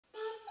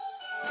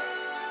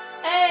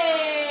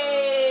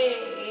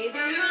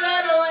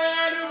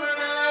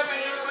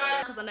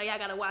I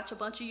gotta watch a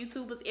bunch of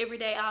YouTubers every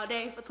day, all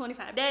day for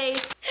 25 days.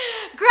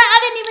 Girl, I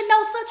didn't even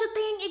know such a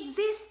thing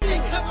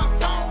existed. Cut my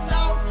phone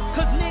off,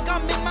 'cause nigga,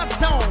 I'm in my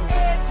zone.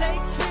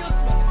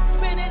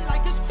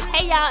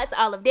 Hey y'all, it's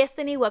All of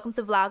Destiny. Welcome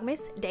to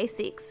Vlogmas Day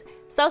 6.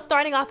 So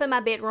starting off in my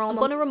bedroom, I'm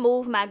going to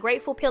remove my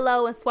Grateful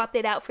pillow and swap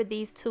it out for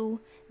these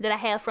two that I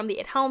have from the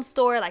At Home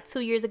store like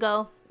 2 years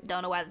ago.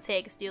 Don't know why the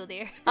tag is still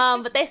there.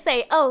 But they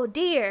say, oh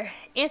dear.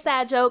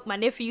 Inside joke, my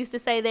nephew used to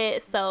say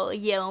that. So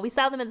yeah, when we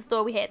saw them in the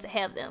store, we had to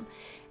have them.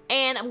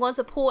 And I'm going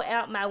to pull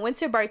out my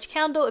winter birch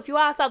candle. If you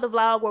all saw the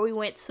vlog where we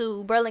went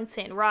to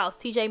Burlington, Ross,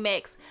 TJ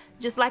Maxx,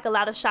 just like a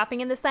lot of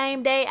shopping in the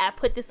same day, I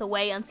put this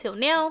away until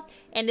now.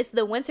 And it's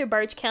the winter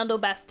birch candle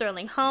by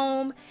Sterling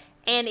Home.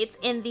 And it's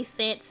in the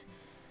scent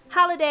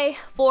Holiday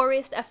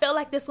Forest. I felt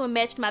like this one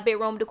matched my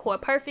bedroom decor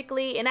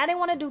perfectly, and I didn't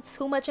want to do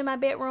too much in my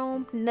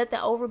bedroom, nothing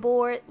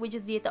overboard. We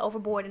just did the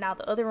overboard in all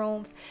the other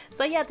rooms.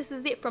 So yeah, this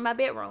is it for my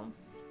bedroom.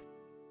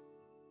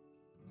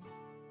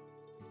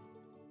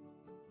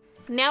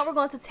 Now we're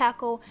going to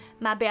tackle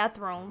my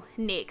bathroom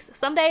next.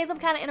 Some days I'm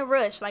kind of in a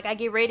rush, like I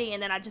get ready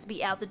and then I just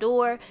be out the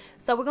door.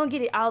 So we're going to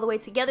get it all the way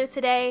together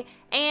today,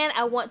 and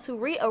I want to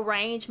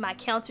rearrange my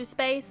counter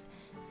space.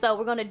 So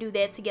we're going to do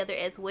that together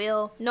as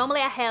well.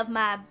 Normally I have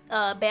my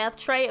bath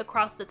tray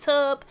across the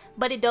tub,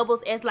 but it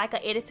doubles as like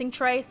an editing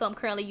tray, so I'm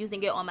currently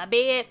using it on my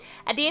bed.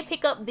 I did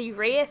pick up the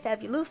red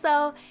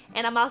Fabuloso,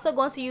 and I'm also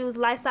going to use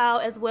Lysol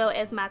as well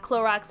as my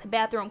Clorox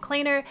bathroom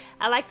cleaner.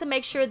 I like to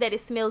make sure that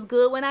it smells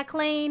good when I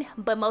clean,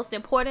 but most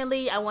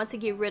importantly, I want to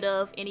get rid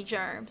of any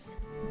germs.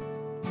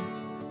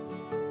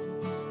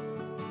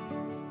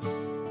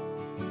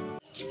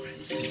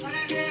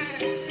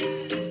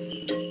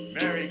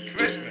 Merry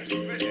Christmas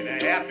and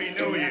a Happy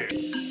New Year.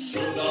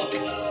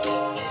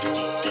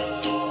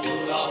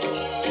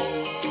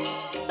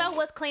 So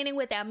what's cleaning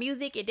without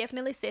music? It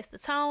definitely sets the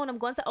tone. I'm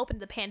going to open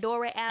the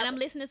Pandora app, and I'm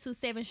listening to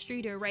 7th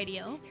Streeter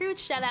Radio. Huge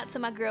shout out to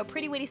my girl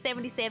Pretty Witty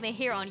 77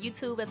 here on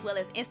YouTube as well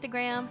as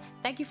Instagram.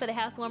 Thank you for the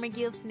housewarming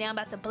gifts. Now I'm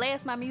about to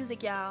blast my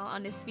music, y'all,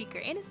 on this speaker,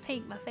 and it's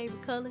pink, my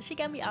favorite color. She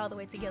got me all the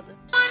way together.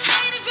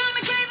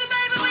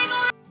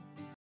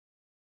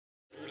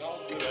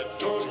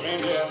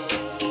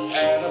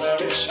 And a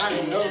very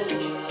shiny nose,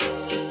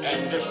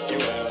 and if you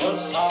ever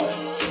saw it,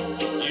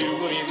 you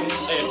would even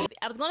say it.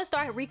 I was going to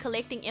start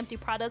recollecting empty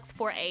products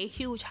for a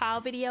huge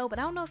haul video, but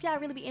I don't know if y'all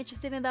really be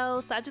interested in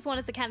those, so I just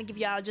wanted to kind of give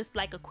y'all just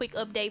like a quick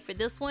update for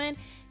this one.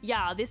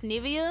 Y'all, this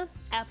Nivea,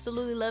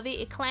 absolutely love it.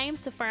 It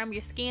claims to firm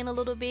your skin a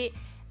little bit,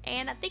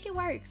 and I think it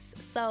works.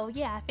 So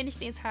yeah, I finished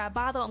the entire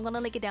bottle. I'm going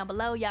to link it down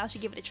below. Y'all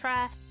should give it a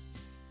try.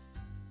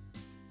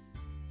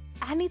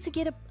 I need to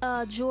get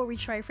a jewelry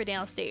tray for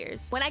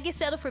downstairs. When I get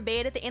settled for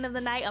bed at the end of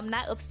the night, I'm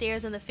not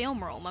upstairs in the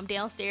film room. I'm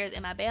downstairs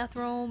in my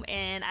bathroom,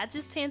 and I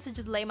just tend to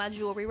just lay my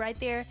jewelry right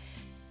there.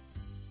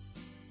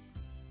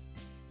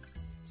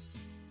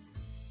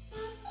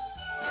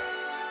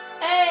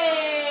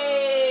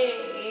 Hey,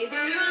 do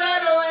you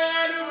love the way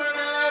I do when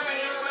I love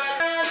you? I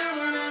do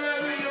when I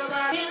love you. I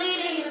really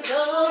need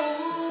so.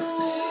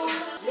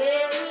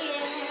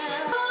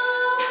 Yeah.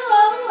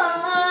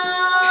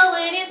 Oh,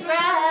 when it's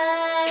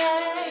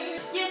right,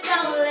 you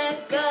don't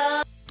let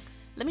go.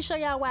 Let me show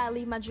y'all why I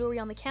leave my jewelry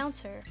on the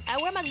counter. I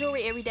wear my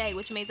jewelry every day,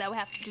 which means I would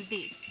have to do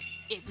this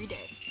every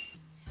day.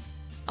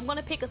 I'm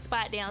gonna pick a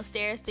spot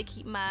downstairs to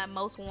keep my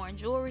most worn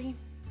jewelry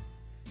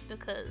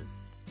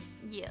because,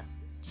 yeah.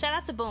 Shout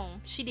out to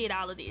Boom. She did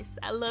all of this.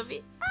 I love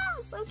it.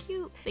 Ah, so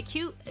cute. The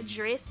cute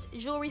dress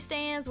jewelry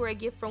stands were a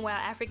gift from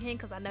Wild African,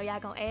 because I know y'all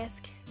gonna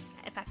ask.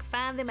 If I can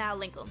find them, I'll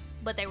link them.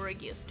 But they were a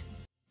gift.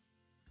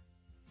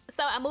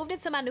 So I moved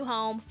into my new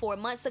home 4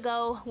 months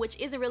ago, which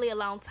isn't really a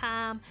long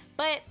time.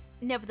 But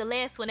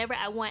nevertheless, whenever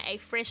I want a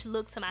fresh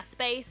look to my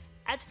space,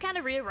 I just kind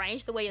of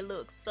rearrange the way it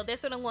looks. So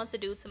that's what I'm going to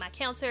do to my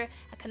counter.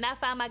 I could not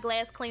find my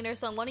glass cleaner,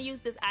 so I'm going to use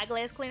this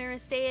eyeglass cleaner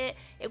instead.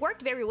 It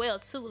worked very well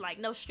too, like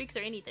no streaks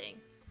or anything.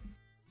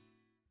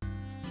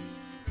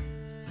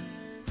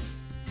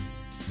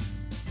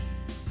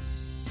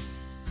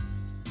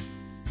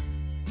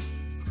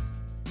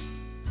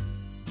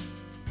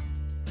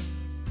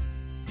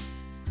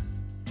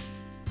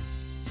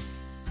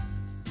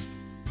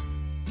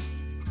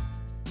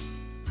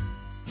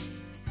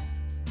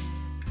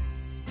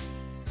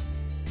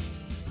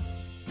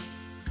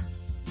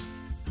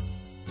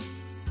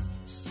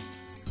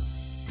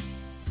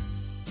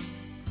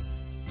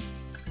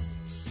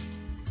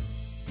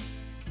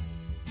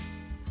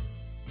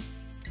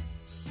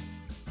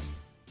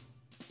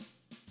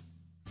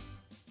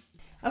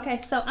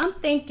 Okay, so I'm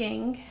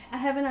thinking, I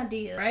have an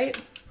idea, right?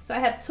 So I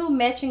have two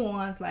matching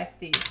ones like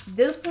this.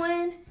 This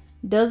one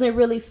doesn't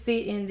really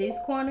fit in this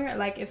corner,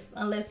 like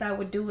unless I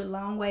would do it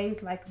long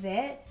ways like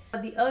that.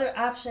 But the other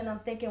option, I'm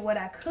thinking what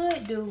I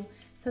could do,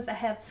 since I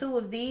have two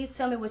of these,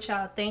 tell me what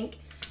y'all think.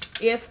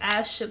 If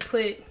I should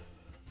put,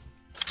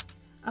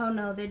 oh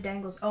no, that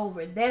dangles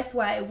over. That's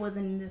why it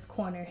wasn't in this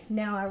corner.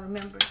 Now I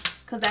remember,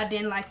 because I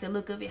didn't like the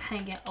look of it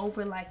hanging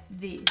over like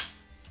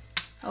this,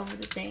 over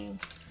the thing.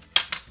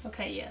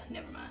 Okay, yeah,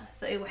 never mind.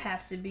 So it would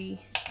have to be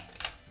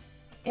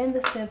in the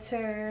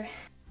center.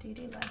 did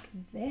it like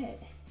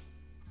that,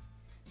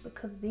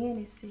 because then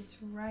it sits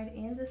right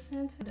in the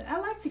center. I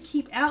like to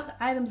keep out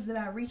the items that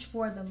I reach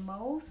for the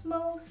most,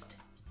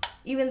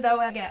 even though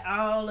I got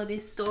all of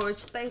this storage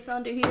space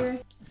under here.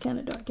 It's kind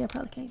of dark, I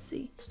probably can't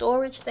see.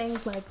 Storage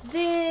things like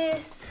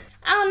this.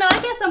 I don't know,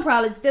 I guess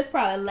that's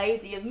probably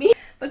lazy of me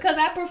because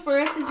I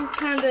prefer to just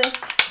kind of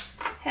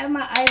have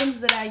my items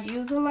that I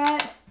use a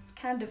lot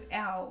kind of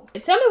out.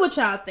 Tell me what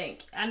y'all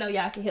think. I know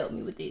y'all can help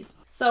me with this.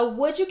 So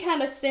would you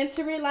kind of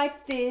center it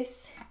like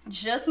this?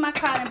 Just my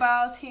cotton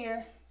balls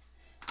here.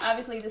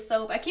 Obviously the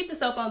soap. I keep the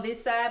soap on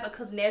this side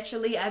because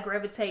naturally I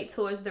gravitate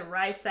towards the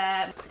right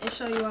side. And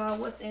show you all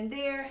what's in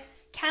there.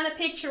 Kind of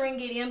picturing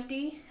it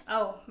empty.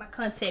 Oh, my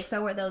contacts. I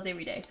wear those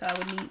every day, so I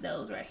would need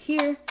those right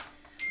here.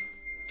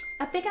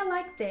 I think I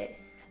like that.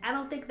 I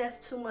don't think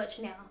that's too much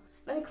now.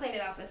 Let me clean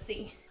it off and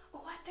see.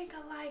 Oh, I think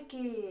I like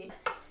it.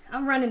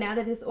 I'm running out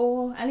of this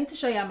oil. I need to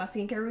show y'all my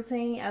skincare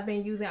routine. I've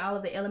been using all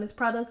of the Elements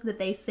products that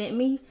they sent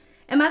me.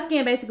 And my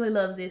skin basically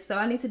loves this. So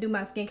I need to do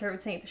my skincare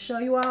routine to show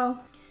you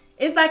all.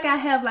 It's like I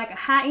have like a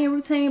high-end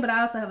routine, but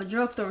I also have a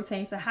drugstore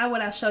routine. So how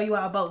would I show you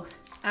all both?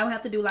 I would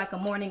have to do like a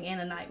morning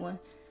and a night one.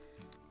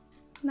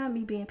 Not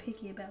me being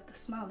picky about the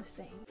smallest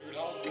thing.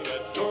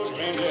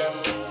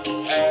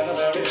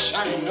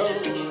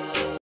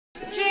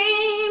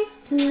 Dreams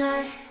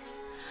tonight.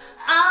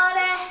 All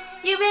that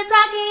you've been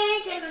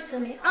talking, give it to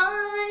me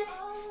on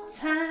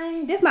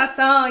time. This is my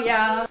song,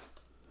 y'all.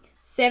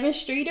 7th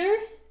Streeter.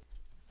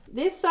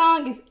 This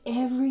song is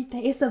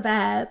everything. It's a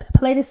vibe.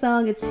 Play this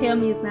song and tell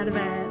me it's not a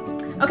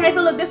vibe. Okay,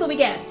 so look, this is what we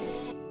got.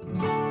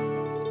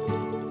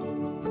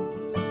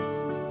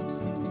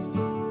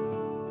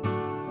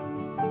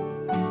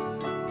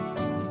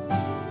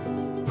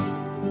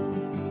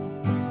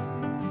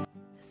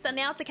 So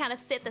now to kind of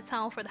set the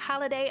tone for the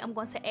holiday, I'm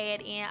going to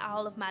add in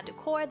all of my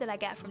decor that I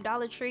got from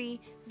Dollar Tree.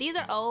 These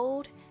are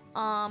old.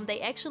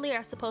 They actually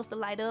are supposed to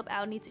light up.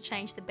 I'll need to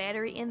change the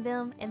battery in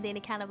them, and then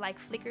it kind of like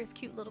flickers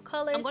cute little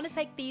colors. I'm going to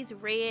take these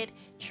red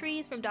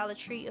trees from Dollar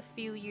Tree a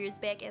few years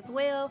back as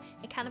well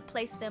and kind of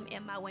place them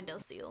in my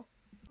windowsill.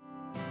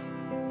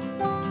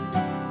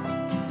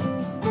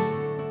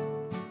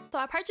 So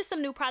I purchased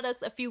some new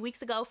products a few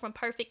weeks ago from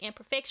Perfect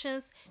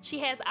Imperfections. She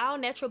has all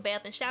natural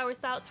bath and shower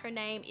salts. Her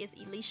name is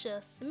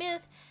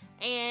ᶫᵒᵛᵉᵧ,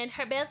 and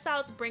her bath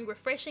salts bring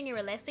refreshing and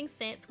relaxing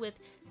scents with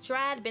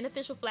dried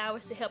beneficial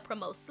flowers to help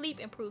promote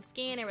sleep, improve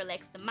skin, and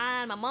relax the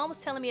mind. My mom was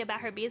telling me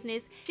about her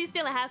business. She's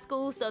still in high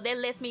school, so that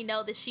lets me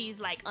know that she's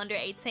like under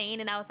 18,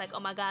 and I was like, oh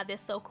my god,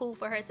 that's so cool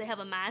for her to have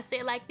a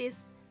mindset like this,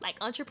 like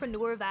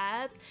entrepreneur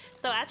vibes.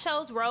 So I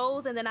chose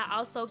Rose, and then I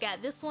also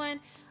got this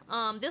one.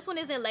 This one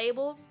isn't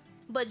labeled,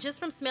 but just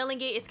from smelling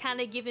it, it's kind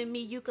of giving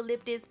me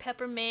eucalyptus,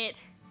 peppermint,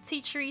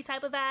 tea tree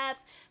type of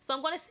vibes. So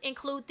I'm going to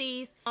include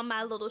these on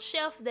my little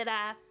shelf that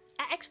I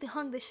actually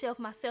hung this shelf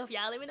myself,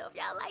 y'all. Let me know if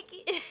y'all like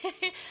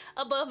it.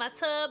 Above my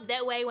tub.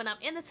 That way when I'm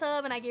in the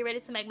tub and I get ready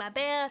to make my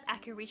bath, I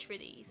can reach for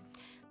these.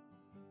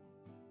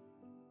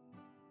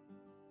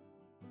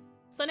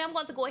 So now I'm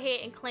going to go ahead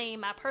and clean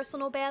my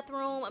personal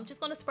bathroom. I'm just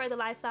going to spray the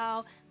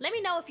Lysol. Let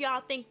me know if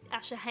y'all think I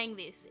should hang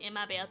this in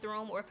my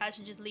bathroom or if I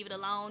should just leave it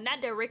alone.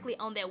 Not directly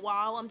on that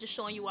wall. I'm just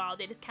showing you all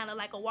that it's kind of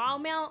like a wall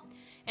mount.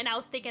 And I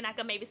was thinking I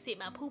could maybe sit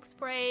my poop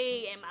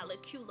spray and my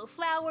little cute little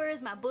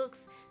flowers, my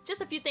books.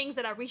 Just a few things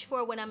that I reach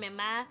for when I'm in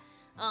my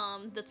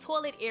the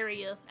toilet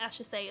area, I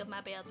should say, of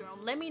my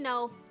bathroom. Let me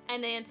know.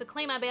 And then to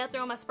clean my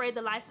bathroom, I sprayed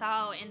the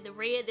Lysol, and the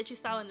red that you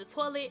saw in the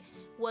toilet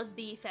was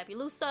the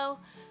Fabuloso.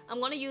 I'm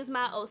going to use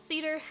my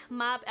ᶫᵒᵛᵉᵧ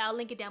mop. I'll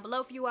link it down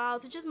below for you all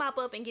to just mop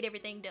up and get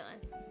everything done.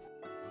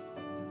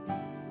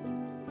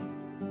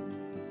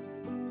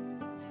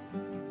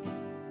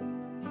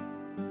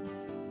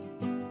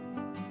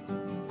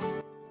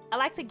 I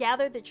like to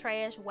gather the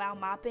trash while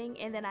mopping,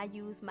 and then I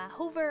use my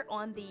Hoover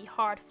on the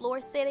hard floor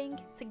setting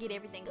to get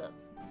everything up.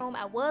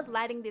 I was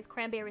lighting this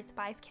cranberry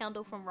spice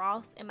candle from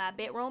Ross in my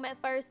bedroom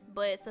at first,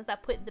 but since I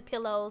put the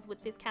pillows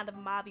with this kind of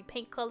mauve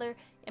pink color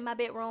in my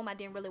bedroom, I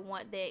didn't really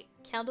want that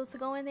candle to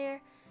go in there.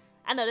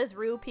 I know that's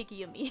real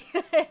picky of me,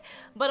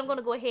 but I'm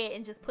gonna go ahead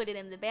and just put it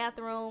in the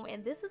bathroom.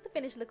 And this is the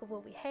finished look of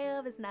what we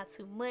have. It's not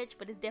too much,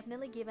 but it's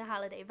definitely giving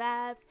holiday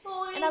vibes,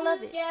 and I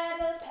love it.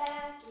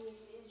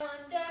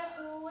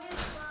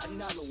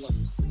 Another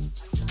one.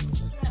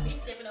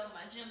 Stepping over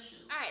my gym shoes.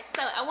 Alright,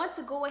 so I want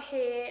to go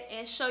ahead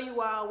and show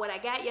you all what I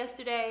got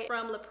yesterday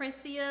from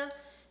ᶫᵒᵛᵉᵧ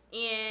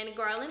in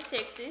Garland,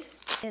 Texas.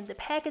 And the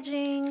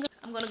packaging,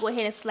 I'm gonna go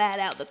ahead and slide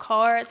out the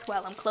cards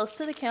while I'm close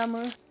to the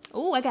camera.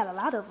 Oh, I got a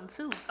lot of them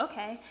too.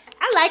 Okay.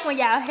 I like when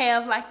y'all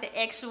have like the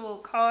actual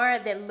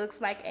card that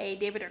looks like a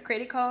debit or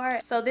credit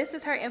card. So this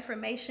is her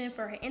information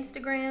for her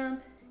Instagram.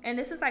 And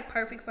this is like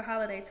perfect for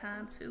holiday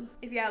time too.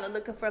 If y'all are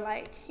looking for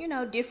like, you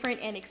know, different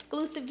and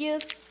exclusive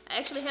gifts. I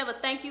actually have a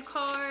thank you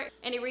card,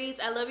 and it reads,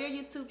 I love your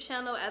YouTube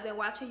channel. I've been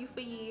watching you for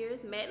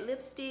years. Matte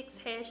lipsticks,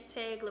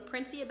 hashtag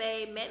 #LaPrincia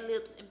Babe, matte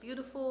lips and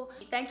beautiful.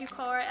 Thank you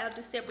card, I'll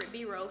do separate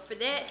B-roll for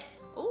that.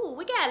 Ooh,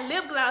 we got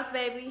lip gloss,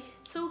 baby.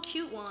 2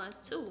 cute ones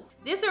too.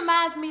 This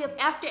reminds me of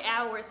After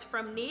Hours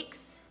from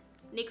NYX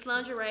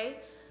Lingerie.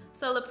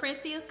 So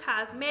ᶫᵒᵛᵏ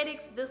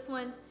Cosmetics. This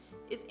one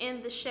is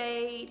in the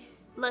shade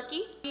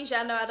Lucky.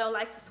 Y'all know I don't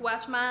like to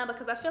swatch mine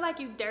because I feel like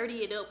you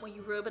dirty it up when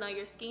you rub it on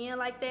your skin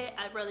like that.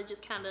 I'd rather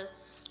just kind of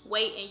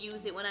wait and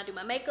use it when I do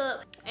my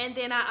makeup. And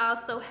then I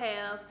also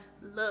have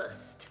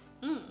Lust,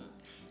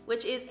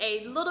 which is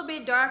a little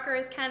bit darker.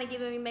 It's kind of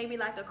giving me maybe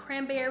like a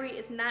cranberry.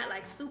 It's not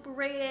like super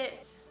red.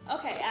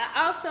 Okay,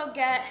 I also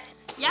got,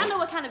 y'all know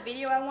what kind of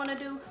video I want to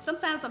do.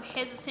 Sometimes I'm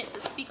hesitant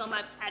to speak on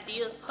my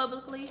ideas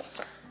publicly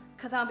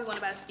because I don't be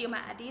wanting to steal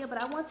my idea, but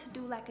I want to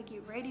do like a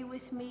get ready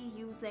with me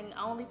using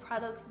only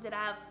products that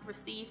I've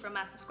received from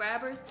my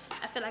subscribers.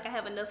 I feel like I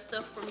have enough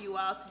stuff from you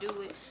all to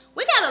do it.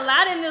 We got a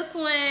lot in this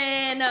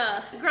one.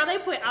 Girl, they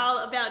put all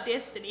about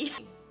Destiny.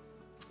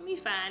 Let me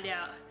find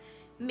out.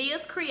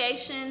 Mia's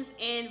Creations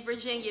in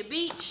Virginia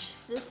Beach.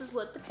 This is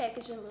what the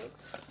packaging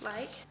looks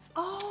like.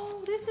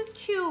 Oh, this is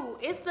cute.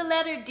 It's the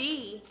letter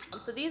D.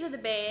 So these are the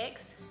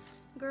bags.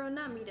 Girl,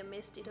 not me that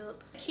messed it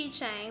up.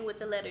 Keychain with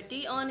the letter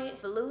D on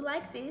it. Blue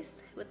like this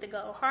with the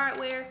gold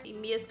hardware.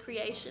 Mia's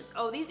Creations.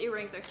 Oh, these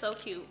earrings are so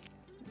cute.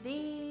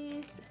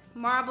 These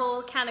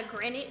marble kind of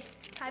granite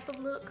type of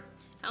look.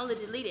 I only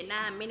deleted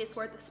 9 minutes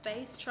worth of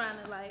space trying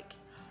to like,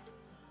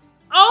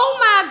 oh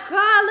my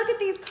God, look at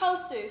these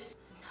coasters.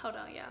 Hold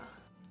on, y'all.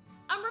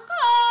 I'm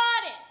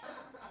recording.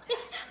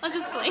 I'm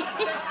just playing.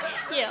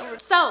 Yeah.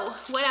 So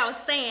what I was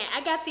saying,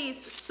 I got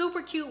these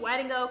super cute white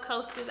and gold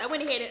coasters. I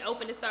went ahead and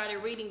opened and started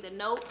reading the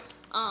note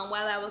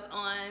while I was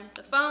on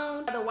the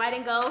phone. The white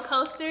and gold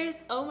coasters.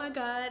 Oh my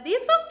God, these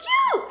are so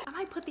cute. I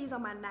might put these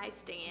on my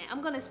nightstand.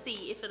 I'm gonna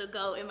see if it'll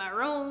go in my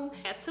room.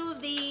 I got 2 of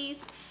these.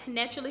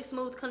 Naturally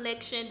Smooth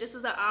collection. This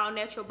is an all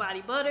natural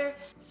body butter.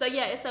 So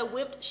yeah, it's a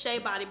whipped shea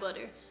body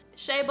butter.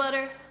 Shea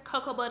butter,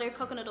 cocoa butter,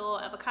 coconut oil,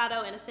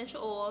 avocado, and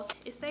essential oils.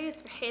 It says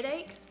it's for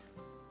headaches.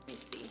 Let me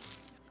see.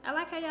 I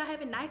like how y'all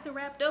have it nice and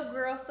wrapped up,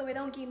 girl, so it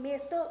don't get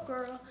messed up,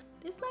 girl.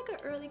 It's like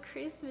an early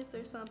Christmas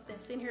or something,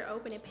 sitting here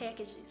opening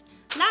packages.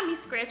 Not me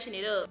scratching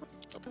it up.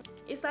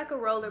 It's like a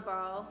roller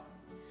ball.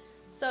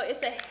 So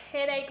it's a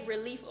headache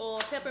relief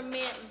oil,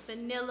 peppermint,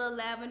 vanilla,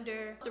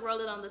 lavender. To roll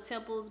it on the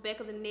temples,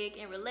 back of the neck,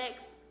 and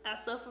relax. I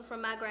suffer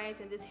from migraines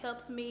and this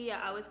helps me.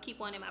 I always keep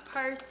one in my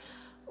purse.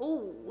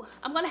 Ooh,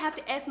 I'm gonna have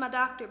to ask my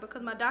doctor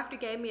because my doctor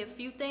gave me a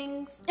few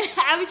things.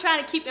 I be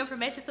trying to keep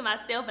information to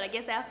myself, but I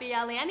guess I'll fill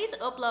y'all in. I need to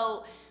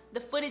upload the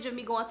footage of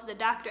me going to the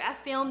doctor. I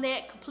filmed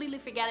that, completely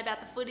forgot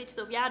about the footage,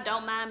 so if y'all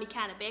don't mind me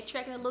kind of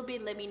backtracking a little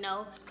bit, let me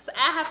know. So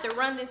I have to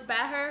run this by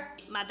her,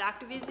 my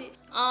doctor visit.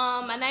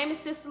 My name is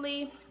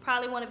Cicely,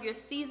 probably one of your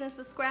seasoned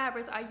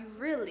subscribers. Are you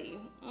really?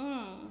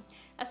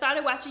 I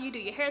started watching you do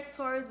your hair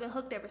tutorials, been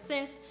hooked ever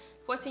since.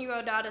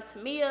 14-year-old daughter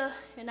Tamia,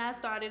 and I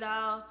started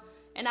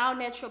an all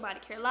natural body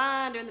care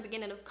line during the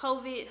beginning of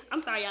COVID.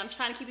 I'm sorry, y'all, I'm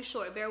trying to keep it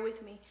short, bear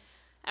with me.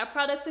 Our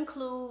products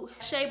include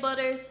shea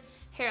butters,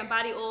 hair and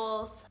body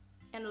oils,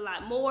 and a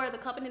lot more. The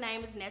company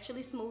name is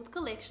Naturally Smooth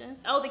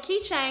Collections. Oh, the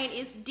keychain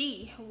is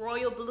D,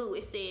 royal blue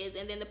it says,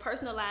 and then the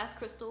personalized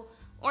crystal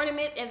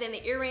ornaments, and then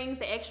the earrings,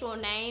 the actual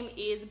name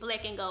is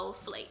Black and Gold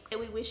Flakes. And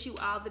we wish you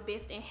all the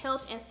best in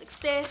health and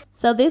success.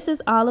 So this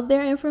is all of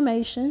their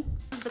information.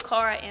 This is the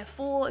card in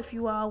full if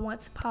you all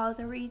want to pause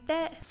and read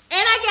that.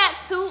 And I got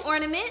 2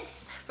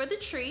 ornaments for the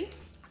tree.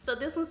 So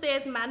this one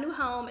says, my new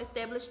home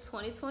established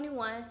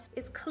 2021.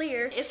 It's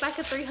clear. It's like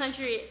a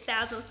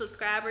 300,000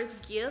 subscribers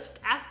gift.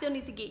 I still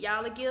need to get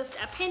y'all a gift.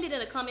 I pinned it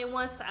in a comment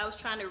once, so I was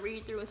trying to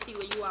read through and see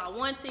what you all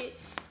wanted.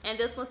 And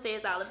this one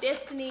says, All of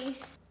Destiny,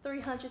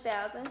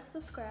 300,000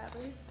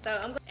 subscribers.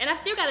 So and I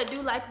still gotta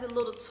do like the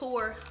little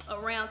tour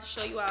around to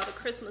show you all the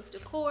Christmas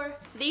decor.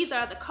 These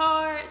are the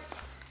cards.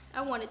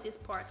 I wanted this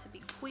part to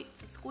be quick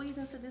to squeeze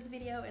into this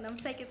video, and I'm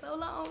taking so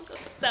long.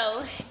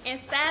 So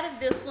inside of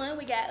this one,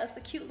 we got us a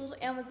cute little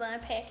Amazon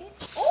package.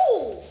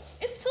 Oh,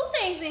 it's 2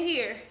 things in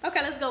here.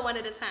 Okay, let's go one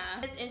at a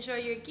time. Let's enjoy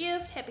your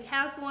gift. Happy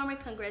housewarming,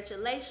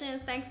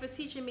 congratulations. Thanks for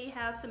teaching me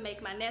how to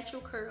make my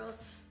natural curls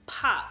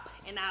pop.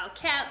 In all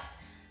caps,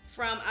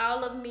 from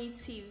All of Me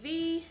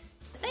TV.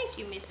 Thank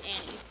you, Miss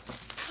Annie.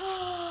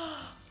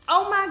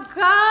 Oh my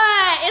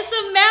God, it's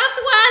a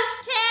mouthwash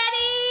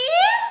caddy.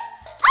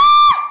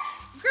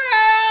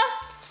 Girl,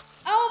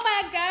 oh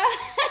my God.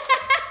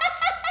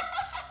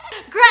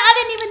 Girl, I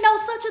didn't even know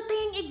such a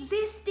thing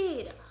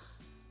existed.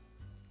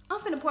 I'm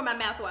finna pour my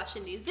mouthwash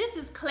in these. This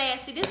is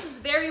classy. This is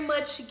very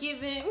much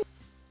giving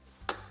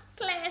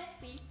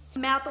classy.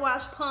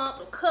 Mouthwash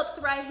pump, cups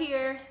right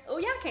here. Oh,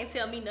 y'all can't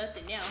tell me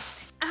nothing now.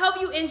 I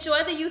hope you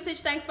enjoy the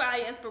usage. Thanks for all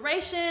your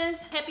inspirations.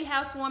 Happy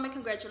housewarming,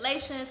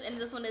 congratulations. And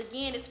this one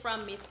again is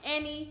from Miss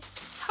Annie.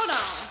 Hold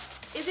on,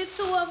 is it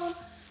 2 of them?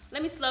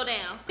 Let me slow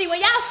down. See,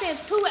 when y'all send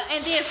 2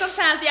 and then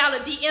sometimes y'all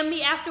will DM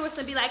me afterwards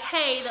and be like,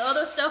 hey, the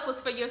other stuff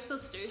was for your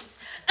sisters.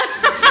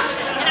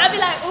 And I'll be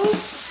like,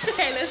 oops.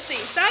 Okay, let's see.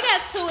 So I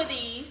got 2 of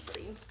these.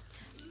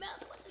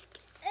 Mouthwash.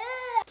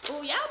 Oh,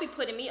 Y'all be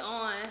putting me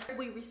on.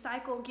 We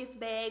recycle gift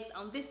bags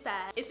on this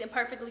side. It's in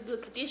perfectly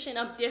good condition.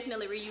 I'm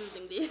definitely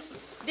reusing this.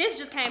 This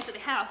just came to the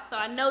house, so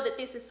I know that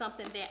this is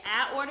something that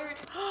I ordered.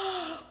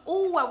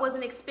 Oh, I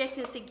wasn't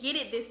expecting to get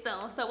it this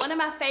soon. So one of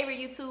my favorite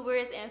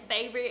YouTubers and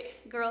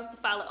favorite girls to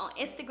follow on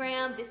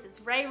Instagram, this is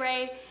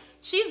ᶑᵒ.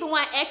 She's the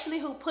one actually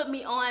who put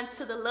me on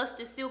to the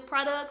Luster Silk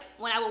products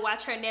when I would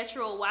watch her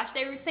natural wash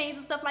day routines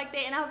and stuff like that.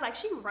 And I was like,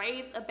 she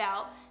raves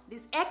about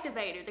this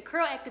activator, the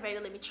curl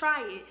activator. Let me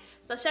try it.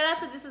 So shout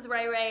out to this is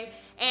ᶑᵒ.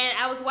 And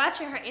I was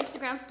watching her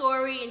Instagram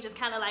story and just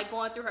kind of like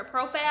going through her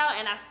profile,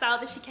 and I saw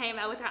that she came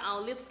out with her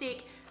own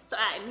lipstick. So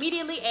I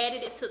immediately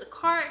added it to the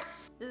cart.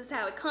 This is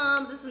how it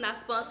comes. This is not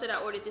sponsored. I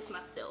ordered this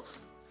myself.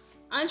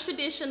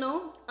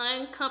 Untraditional,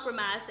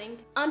 uncompromising,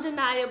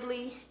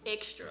 undeniably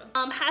extra.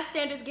 High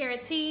standards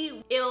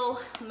guaranteed.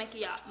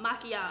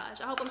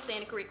 MAKIAGE. I hope I'm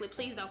saying it correctly.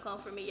 Please don't come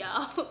for me,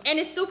 y'all. And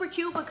it's super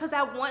cute because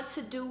I want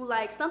to do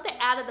like something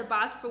out of the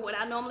box for what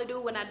I normally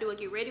do when I do a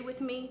get ready with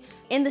me.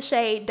 In the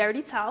shade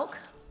Dirty Talk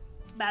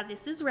by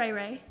This Is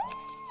ᶑᵒ.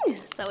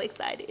 So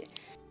excited.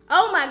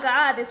 Oh my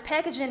God, this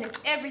packaging is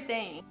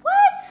everything.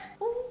 What?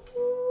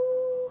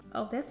 Ooh.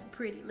 Oh, that's a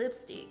pretty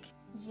lipstick.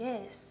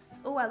 Yes.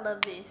 Oh, I love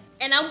this.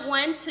 And I'm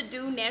one to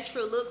do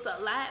natural looks a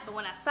lot, but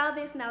when I saw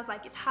this and I was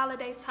like, it's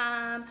holiday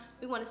time,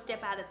 we want to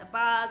step out of the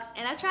box,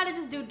 and I try to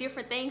just do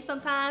different things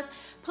sometimes.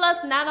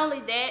 Plus, not only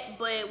that,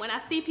 but when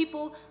I see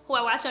people who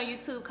I watch on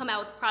YouTube come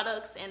out with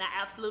products and I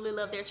absolutely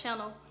love their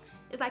channel,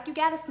 it's like you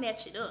gotta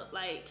snatch it up.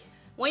 Like,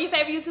 when your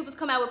favorite YouTubers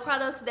come out with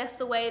products, that's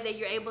the way that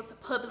you're able to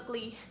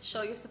publicly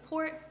show your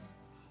support,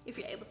 if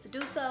you're able to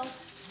do so.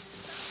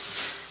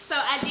 So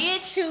I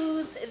did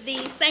choose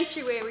the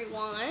Sanctuary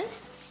ones.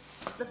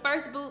 The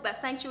first boot by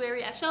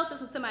Sanctuary. I showed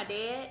this one to my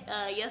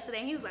dad yesterday,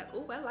 and he was like,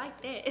 oh, I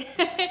like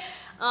that.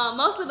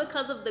 Mostly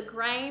because of the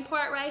grain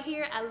part right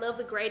here. I love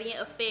the gradient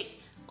effect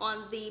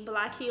on the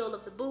block heel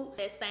of the boot.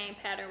 That same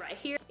pattern right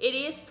here. It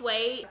is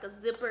suede, like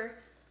a zipper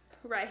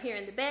right here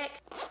in the back.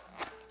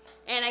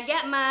 And I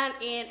got mine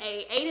in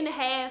a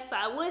 8.5, so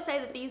I would say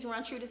that these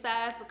run true to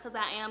size because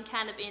I am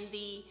kind of in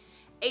the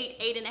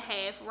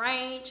 8.5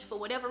 range. For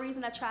whatever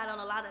reason, I tried on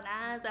a lot of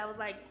 9s. I was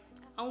like,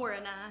 don't wear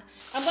a 9.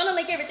 I'm gonna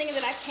link everything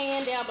that I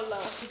can down below.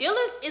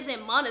 Dillards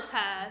isn't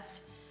monetized.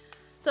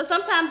 So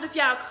sometimes if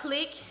y'all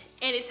click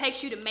and it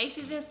takes you to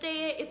Macy's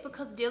instead, it's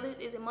because Dillards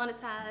isn't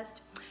monetized.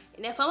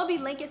 And if I'm gonna be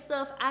linking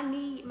stuff, I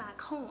need my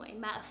coin,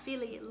 my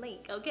affiliate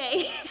link,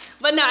 okay?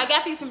 But no, I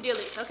got these from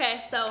Dillards,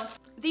 okay? So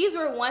these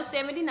were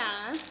 $179,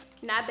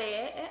 not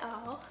bad at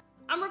all.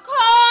 I'm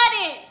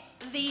recording!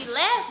 The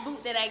last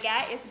boot that I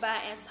got is by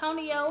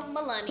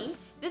Melani.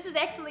 This is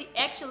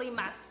actually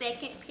my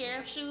second pair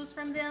of shoes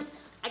from them.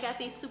 I got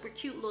these super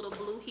cute little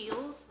blue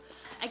heels.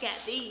 I got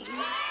these.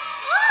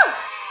 Woo!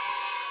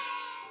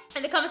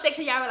 In the comment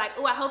section, y'all were like,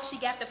 oh, I hope she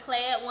got the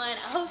plaid one.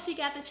 I hope she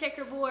got the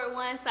checkerboard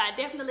one. So I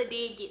definitely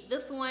did get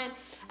this one.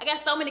 I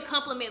got so many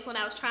compliments when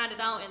I was trying it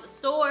on in the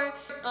store.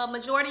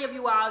 Majority of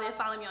you all that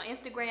follow me on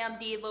Instagram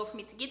did vote for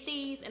me to get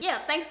these. And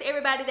yeah, thanks to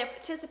everybody that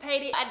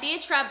participated. I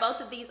did try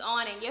both of these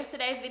on in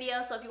yesterday's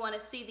video. So if you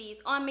want to see these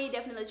on me,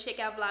 definitely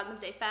check out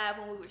Vlogmas Day 5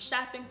 when we were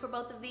shopping for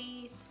both of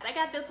these. I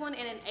got this one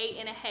in an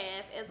 8.5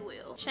 as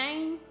well.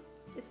 Chain.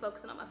 It's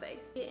focusing on my face.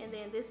 And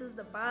then this is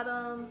the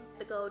bottom,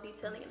 the gold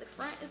detailing in the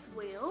front as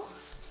well.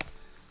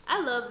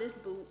 I love this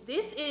boot.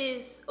 This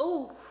is,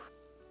 oh,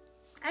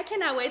 I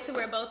cannot wait to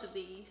wear both of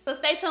these. So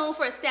stay tuned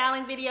for a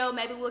styling video.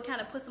 Maybe we'll kind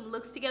of put some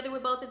looks together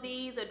with both of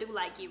these, or do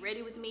like get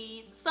ready with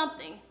me,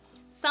 something.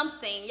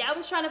 Y'all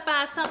was trying to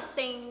find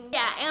something.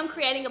 Yeah, I am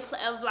creating a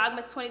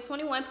Vlogmas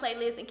 2021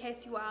 playlist in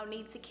case you all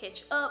need to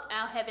catch up.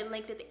 I'll have it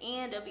linked at the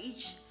end of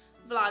each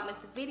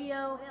Vlogmas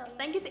video.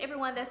 Thank you to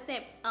everyone that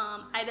sent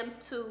items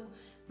to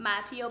my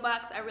P.O.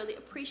 box. I really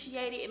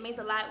appreciate it. It means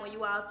a lot when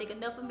you all think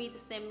enough of me to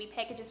send me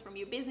packages from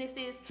your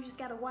businesses. You just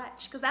gotta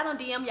watch, because I don't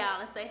DM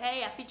y'all and say,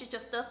 hey, I featured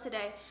your stuff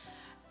today.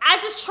 I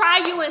just try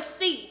you and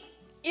see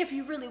if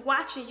you really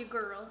watching your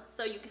girl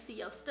so you can see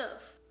your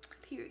stuff,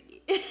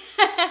 period.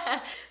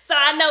 So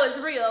I know it's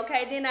real,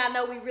 okay? Then I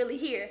know we really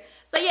here.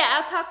 So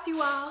yeah, I'll talk to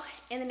you all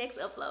in the next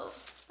upload.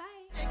 Bye.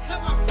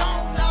 Cut my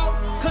phone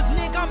off, 'cause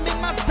nigga, I'm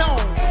in my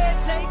zone.